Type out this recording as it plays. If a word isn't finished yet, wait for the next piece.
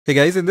Hey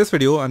guys, in this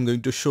video, I'm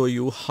going to show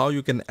you how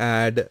you can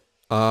add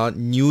a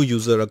new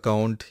user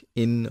account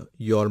in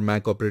your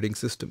Mac operating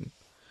system.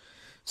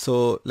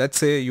 So let's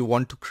say you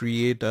want to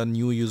create a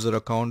new user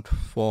account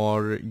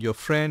for your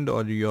friend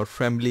or your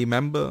family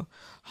member.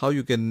 How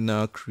you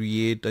can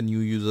create a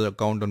new user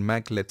account on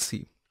Mac, let's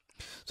see.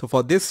 So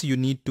for this, you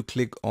need to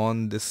click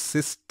on the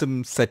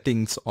system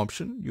settings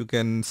option. You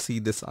can see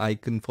this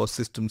icon for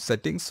system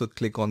settings. So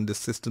click on this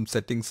system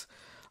settings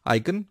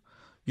icon.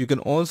 You can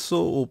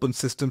also open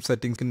system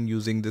settings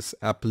using this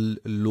Apple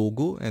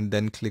logo and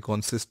then click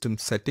on system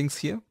settings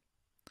here.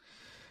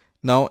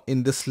 Now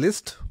in this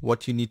list,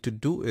 what you need to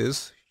do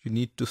is you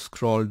need to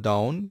scroll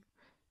down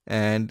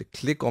and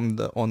click on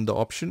the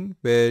option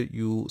where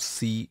you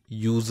see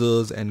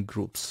users and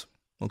groups.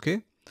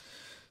 Okay.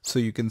 So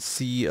you can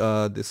see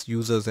this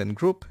users and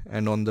group,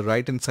 and on the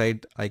right hand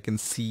side I can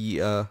see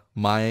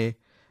my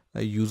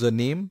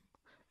username,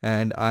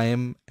 and I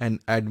am an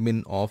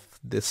admin of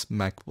this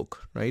MacBook,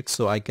 right?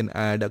 So I can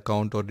add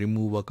account or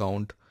remove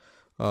account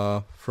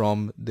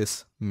from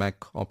this Mac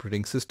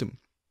operating system.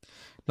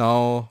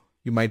 Now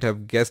you might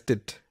have guessed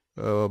it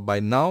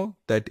by now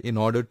that in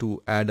order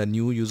to add a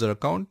new user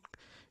account,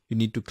 you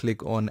need to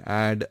click on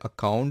add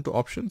account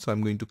option. So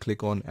I'm going to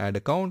click on add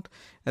account,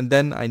 and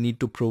then I need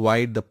to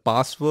provide the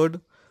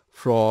password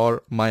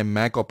for my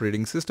Mac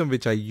operating system,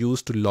 which I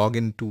use to log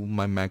into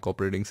my Mac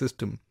operating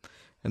system,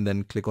 and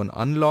then click on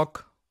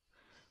unlock,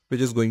 which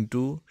is going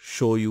to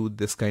show you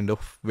this kind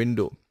of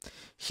window.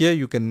 Here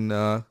you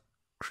can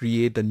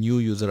create a new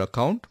user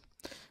account.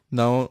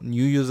 Now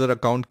new user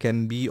account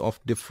can be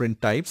of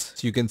different types.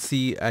 So you can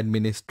see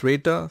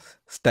administrator,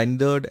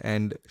 standard,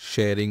 and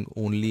sharing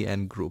only,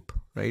 and group,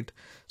 right?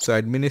 So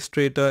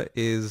administrator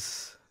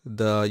is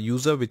the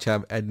user which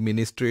have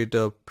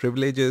administrator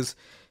privileges.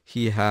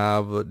 He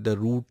have the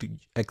root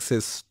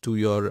access to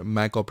your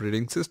Mac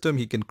operating system.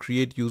 He can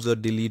create user,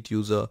 delete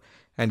user,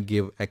 and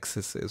give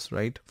accesses,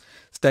 right?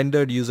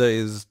 Standard user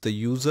is the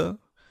user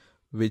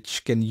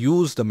which can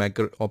use the Mac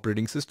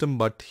operating system,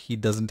 but he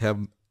doesn't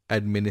have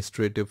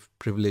administrative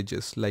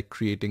privileges like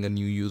creating a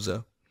new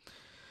user.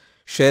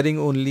 Sharing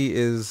only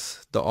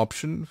is the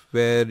option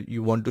where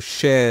you want to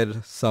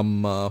share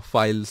some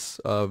files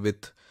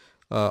with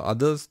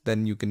others,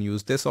 then you can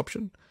use this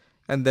option.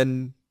 And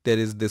then there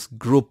is this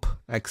group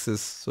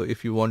access. So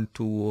if you want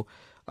to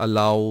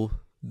allow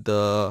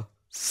the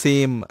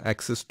same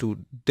access to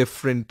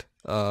different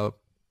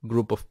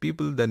group of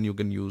people, then you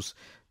can use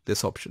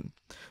this option.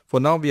 For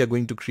now, we are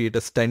going to create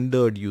a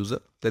standard user.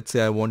 Let's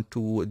say I want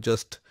to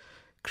just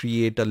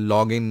create a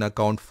login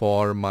account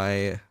for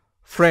my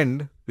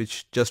friend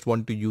which just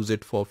want to use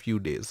it for a few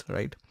days,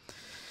 right?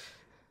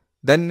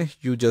 Then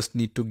you just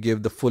need to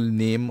give the full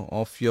name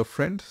of your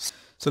friend.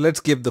 So let's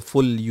give the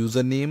full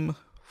username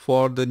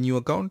for the new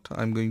account.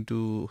 I'm going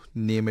to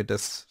name it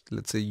as,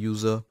 let's say,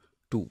 user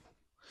 2.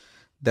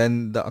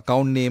 Then the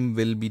account name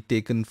will be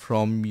taken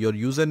from your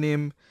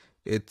username.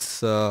 It's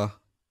the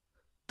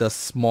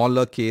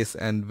smaller case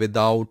and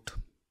without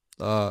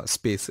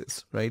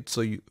spaces, right?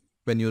 So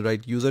when you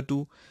write user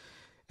 2,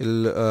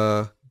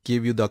 it'll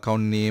give you the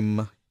account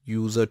name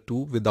user 2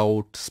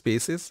 without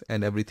spaces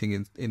and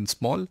everything in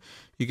small.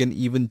 You can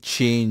even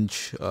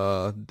change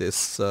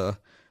this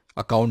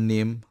account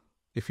name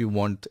if you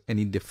want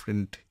any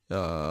different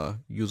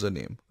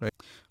username, right?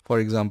 For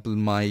example,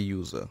 my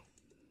user.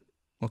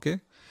 Okay.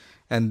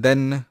 And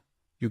then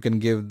you can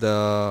give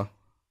the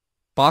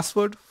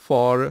password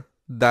for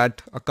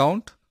that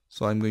account.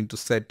 So I'm going to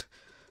set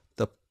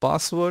the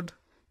password,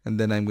 and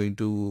then I'm going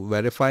to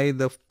verify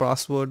the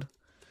password,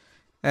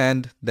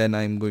 and then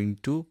I'm going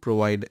to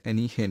provide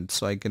any hint.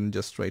 So I can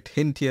just write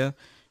hint here.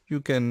 You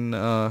can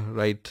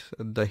write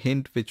the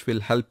hint which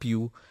will help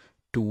you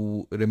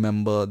to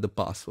remember the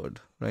password,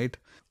 right?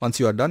 Once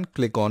you are done,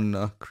 click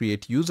on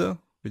create user,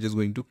 which is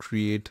going to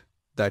create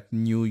that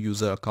new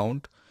user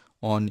account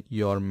on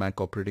your Mac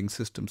operating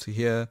system. So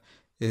here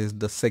is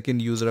the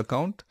second user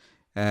account,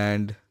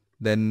 and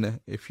then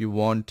if you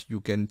want,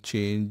 you can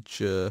change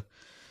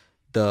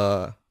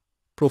the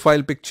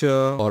profile picture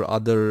or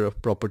other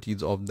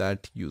properties of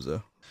that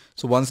user.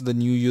 So once the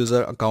new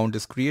user account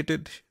is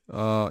created,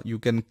 you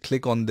can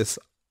click on this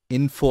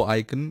info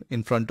icon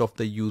in front of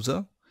the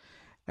user,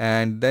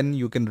 and then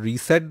you can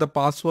reset the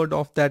password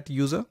of that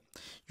user.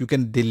 You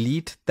can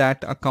delete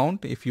that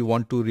account if you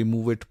want to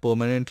remove it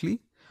permanently,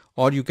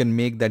 or you can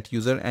make that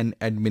user an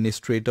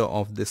administrator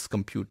of this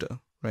computer,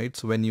 right?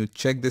 So when you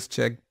check this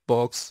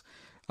checkbox,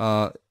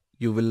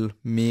 you will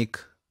make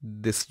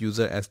this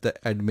user as the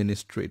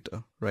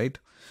administrator, right?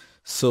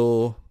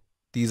 So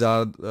these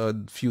are a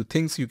few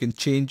things you can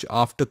change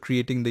after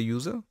creating the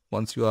user.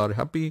 Once you are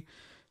happy,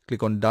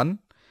 click on done.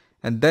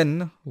 And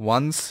then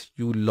once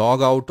you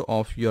log out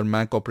of your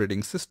Mac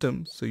operating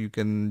system, so you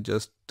can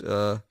just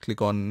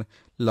click on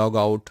log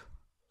out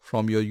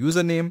from your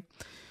username.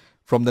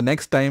 From the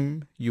next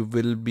time, you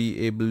will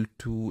be able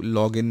to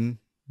log in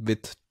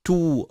with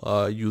two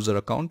user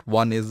account.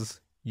 One is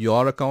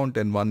your account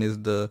and one is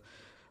the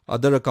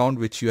other account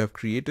which you have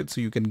created.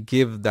 So you can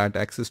give that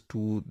access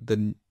to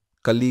the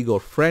colleague or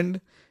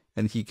friend,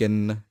 and he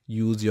can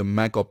use your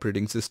Mac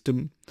operating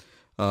system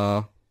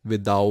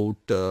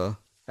without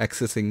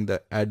accessing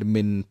the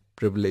admin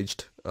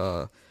privileged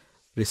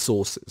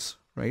resources,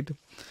 right?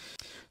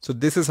 So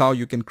this is how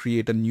you can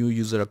create a new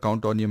user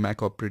account on your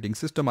Mac operating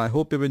system. I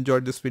hope you've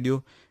enjoyed this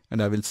video,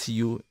 and I will see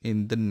you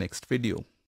in the next video.